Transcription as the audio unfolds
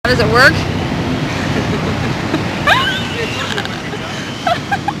Does it work?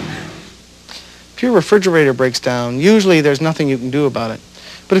 If your refrigerator breaks down, usually there's nothing you can do about it.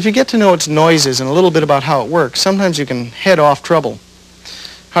 But if you get to know its noises and a little bit about how it works, sometimes you can head off trouble.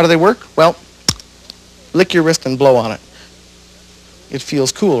 How do they work? Well, lick your wrist and blow on it. It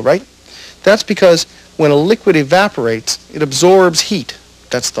feels cool, right? That's because when a liquid evaporates, it absorbs heat.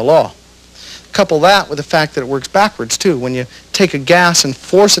 That's the law. Couple that with the fact that it works backwards, too. When you take a gas and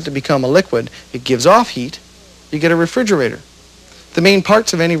force it to become a liquid, it gives off heat. You get a refrigerator. The main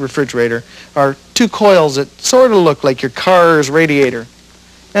parts of any refrigerator are two coils that sort of look like your car's radiator,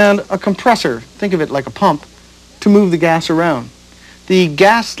 and a compressor, think of it like a pump, to move the gas around. The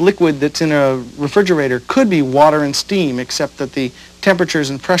gas liquid that's in a refrigerator could be water and steam, except that the temperatures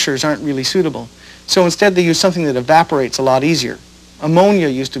and pressures aren't really suitable. So instead they use something that evaporates a lot easier. Ammonia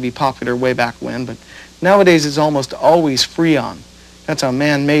used to be popular way back when, but nowadays it's almost always Freon. That's a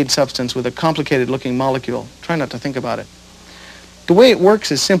man-made substance with a complicated-looking molecule. Try not to think about it. The way it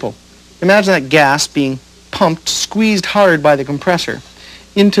works is simple. Imagine that gas being pumped, squeezed hard by the compressor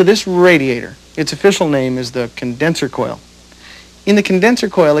into this radiator. Its official name is the condenser coil. In the condenser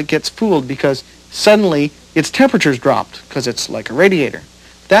coil, it gets fooled because suddenly its temperature's dropped, because it's like a radiator.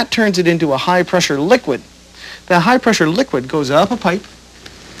 That turns it into a high-pressure liquid. That high-pressure liquid goes up a pipe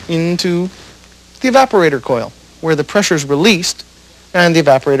into the evaporator coil, where the pressure's released and the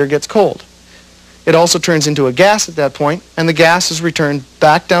evaporator gets cold. It also turns into a gas at that point, and the gas is returned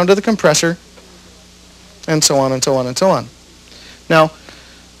back down to the compressor, and so on and so on and so on. Now,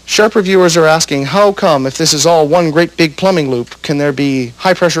 sharp reviewers are asking, how come, if this is all one great big plumbing loop, can there be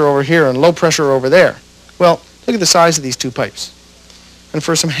high pressure over here and low pressure over there? Well, look at the size of these two pipes. And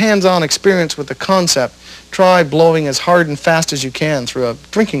for some hands-on experience with the concept, try blowing as hard and fast as you can through a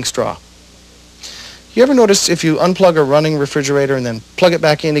drinking straw. You ever notice if you unplug a running refrigerator and then plug it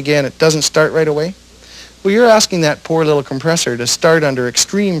back in again, it doesn't start right away? Well, you're asking that poor little compressor to start under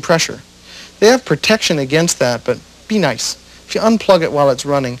extreme pressure. They have protection against that, but be nice. If you unplug it while it's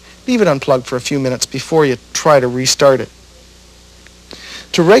running, leave it unplugged for a few minutes before you try to restart it.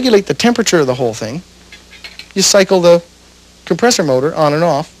 To regulate the temperature of the whole thing, you cycle the compressor motor on and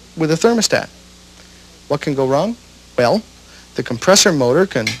off with a thermostat. What can go wrong? Well, the compressor motor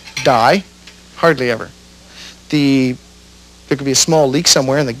can die. Hardly ever. There could be a small leak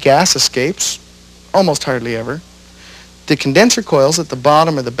somewhere and the gas escapes. Almost hardly ever. The condenser coils at the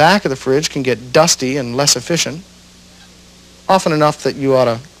bottom or the back of the fridge can get dusty and less efficient. Often enough that you ought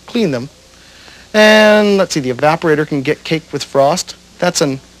to clean them. And let's see, the evaporator can get caked with frost. That's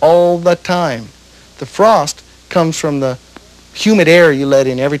an all the time. The frost comes from the humid air you let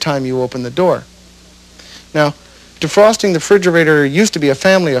in every time you open the door. Now, defrosting the refrigerator used to be a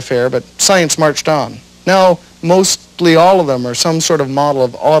family affair, but science marched on. Now, mostly all of them are some sort of model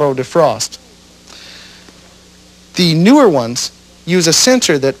of auto defrost. The newer ones use a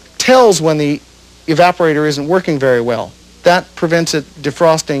sensor that tells when the evaporator isn't working very well. That prevents it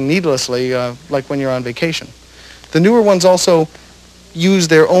defrosting needlessly, like when you're on vacation. The newer ones also use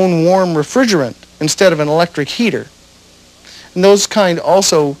their own warm refrigerant instead of an electric heater. And those kind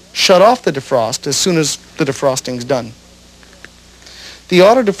also shut off the defrost as soon as the defrosting's done. The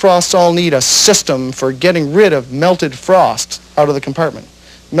auto defrosts all need a system for getting rid of melted frost out of the compartment.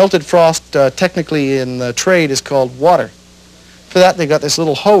 Melted frost, technically in the trade, is called water. For that, they got this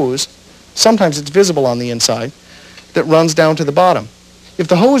little hose. Sometimes it's visible on the inside, that runs down to the bottom. If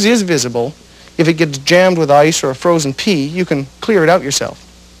the hose is visible, if it gets jammed with ice or a frozen pea, you can clear it out yourself.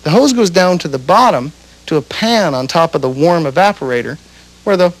 The hose goes down to the bottom to a pan on top of the warm evaporator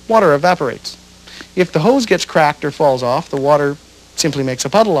where the water evaporates. If the hose gets cracked or falls off, the water simply makes a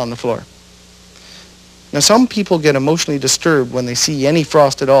puddle on the floor. Now, some people get emotionally disturbed when they see any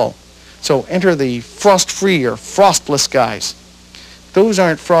frost at all. So enter the frost-free or frostless guys. Those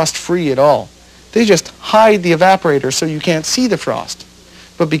aren't frost-free at all. They just hide the evaporator so you can't see the frost.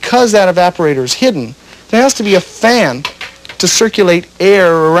 But because that evaporator is hidden, there has to be a fan to circulate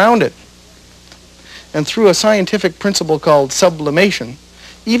air around it. And through a scientific principle called sublimation,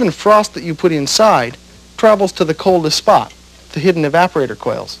 even frost that you put inside travels to the coldest spot, the hidden evaporator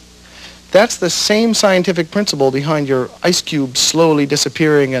coils. That's the same scientific principle behind your ice cubes slowly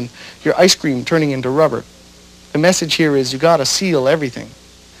disappearing and your ice cream turning into rubber. The message here is you got to seal everything.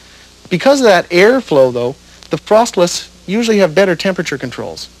 Because of that airflow, though, the frostless usually have better temperature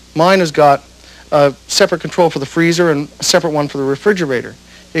controls. Mine has got a separate control for the freezer and a separate one for the refrigerator.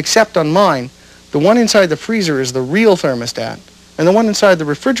 Except on mine, the one inside the freezer is the real thermostat, and the one inside the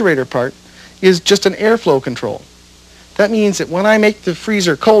refrigerator part is just an airflow control. That means that when I make the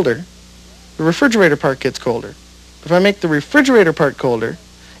freezer colder, the refrigerator part gets colder. If I make the refrigerator part colder,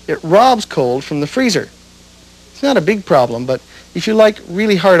 it robs cold from the freezer. It's not a big problem, but if you like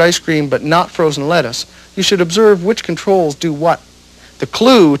really hard ice cream but not frozen lettuce, you should observe which controls do what. The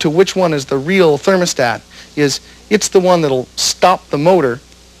clue to which one is the real thermostat is it's the one that'll stop the motor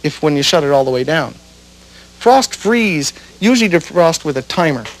when you shut it all the way down. Frost freeze usually defrost with a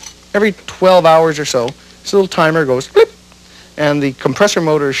timer. Every 12 hours or so, this little timer goes blip, and the compressor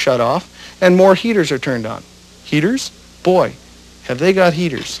motor is shut off, and more heaters are turned on. Heaters? Boy, have they got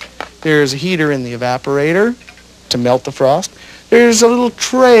heaters. There's a heater in the evaporator to melt the frost. There's a little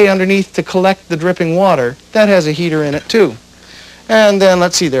tray underneath to collect the dripping water. That has a heater in it too. And then,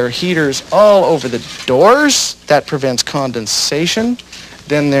 let's see, there are heaters all over the doors. That prevents condensation.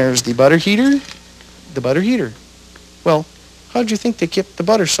 Then there's the butter heater. The butter heater. Well, how do you think they keep the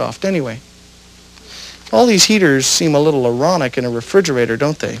butter soft anyway? All these heaters seem a little ironic in a refrigerator,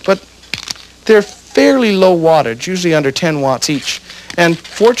 don't they? But they're fairly low wattage, usually under 10 watts each. And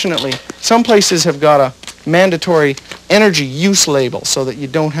fortunately, some places have got a mandatory energy use label so that you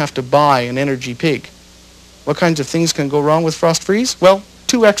don't have to buy an energy pig. What kinds of things can go wrong with frost freeze? Well,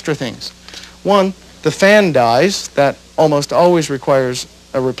 two extra things. One, the fan dies. That almost always requires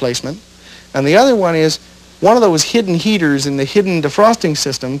a replacement. And the other one is one of those hidden heaters in the hidden defrosting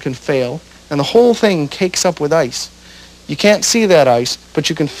system can fail, and the whole thing cakes up with ice. You can't see that ice, but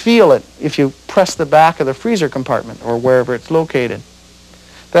you can feel it if you press the back of the freezer compartment or wherever it's located.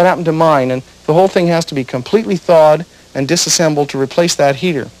 That happened to mine, and the whole thing has to be completely thawed and disassembled to replace that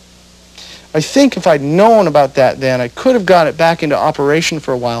heater. I think if I'd known about that then, I could have got it back into operation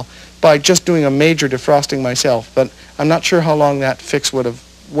for a while by just doing a major defrosting myself, but I'm not sure how long that fix would have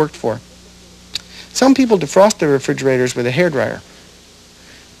worked for. Some people defrost their refrigerators with a hairdryer.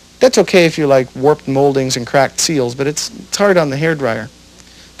 That's okay if you like warped moldings and cracked seals, but it's hard on the hairdryer.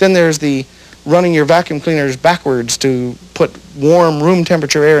 Then there's the running your vacuum cleaners backwards to put warm room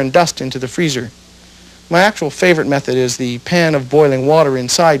temperature air and dust into the freezer. My actual favorite method is the pan of boiling water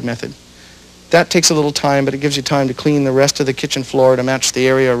inside method. That takes a little time, but it gives you time to clean the rest of the kitchen floor to match the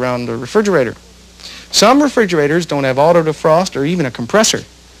area around the refrigerator. Some refrigerators don't have auto defrost or even a compressor.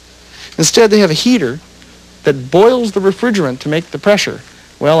 Instead, they have a heater that boils the refrigerant to make the pressure.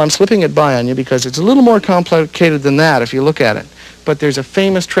 Well, I'm slipping it by on you because it's a little more complicated than that if you look at it. But there's a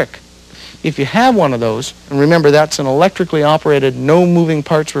famous trick. If you have one of those, and remember that's an electrically operated, no moving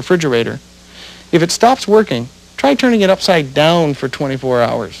parts refrigerator, if it stops working, try turning it upside down for 24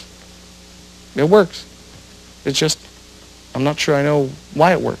 hours. It works. It's just, I'm not sure I know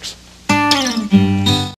why it works.